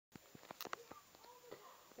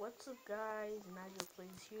What's up guys, Nigel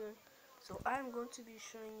Plays here. So I'm going to be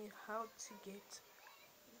showing you how to get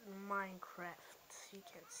Minecraft. You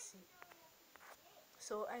can see.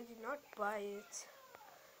 So I did not buy it.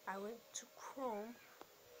 I went to Chrome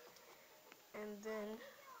and then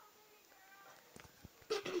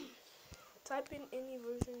type in any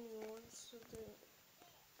version you want. So then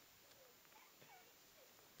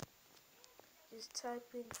just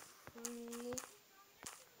type in free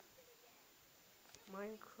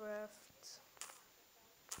Minecraft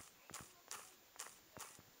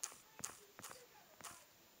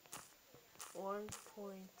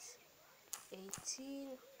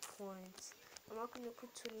 1.18 points. I'm not going to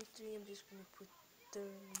put 23, I'm just going to put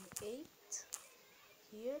 38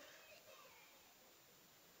 here.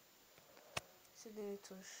 So then it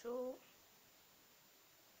will show.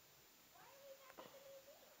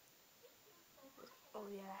 Oh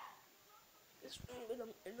yeah, this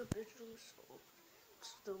room in the bedroom, so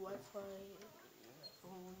the Wi-Fi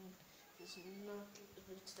phone is not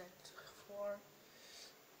reach that far.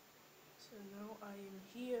 So now I am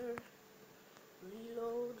here.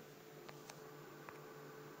 Reload.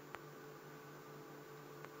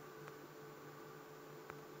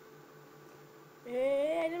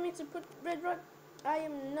 Hey, I didn't mean to put Bedrock. I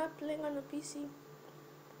am not playing on a PC.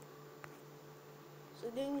 So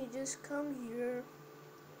then you just come here.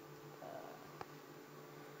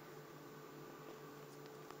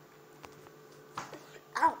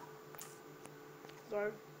 Ow!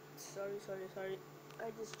 Sorry.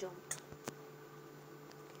 I just jumped.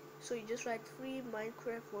 So you just write free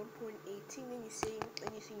Minecraft 1.18 and you say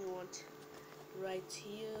anything you want. Right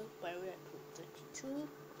here, by way I put 32.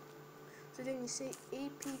 So then you say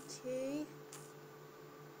APK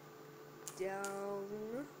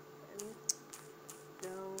down and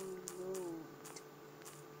download.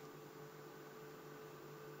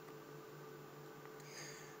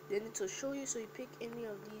 Then it will show you, so you pick any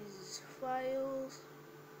of these files.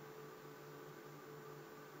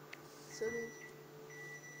 So then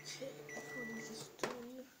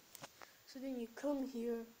so then you come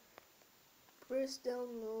here, press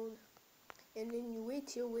download, and then you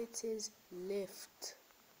wait here where it says left.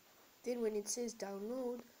 Then when it says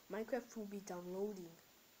download, Minecraft will be downloading.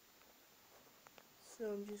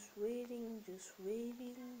 So I'm just waiting.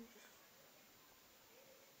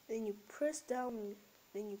 Then you press download,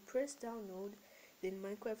 then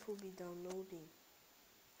Minecraft will be downloading.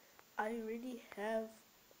 I already have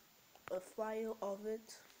a file of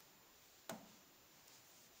it,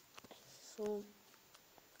 so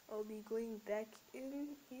I'll be going back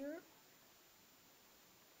in here.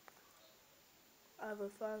 I have a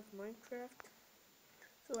file of Minecraft,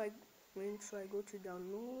 so I go to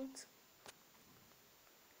download.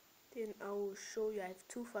 Then I will show you I have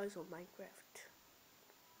two files of Minecraft.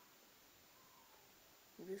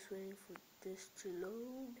 I'm just waiting for this to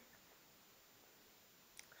load.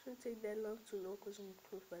 Shouldn't take that long to load because I'm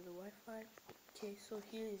close by the Wi-Fi. Okay, so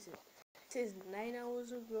here is it. It says 9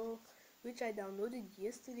 hours ago, which I downloaded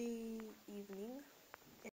yesterday evening,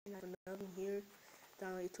 and I have another here.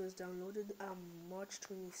 It was downloaded March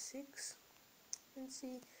 26. And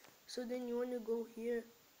see, so then you want to go here,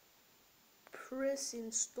 press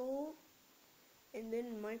install, and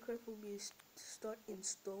then Minecraft will be start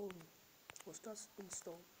installing.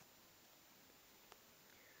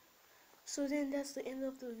 So then that's the end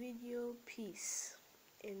of the video. Peace.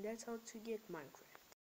 And that's how to get Minecraft.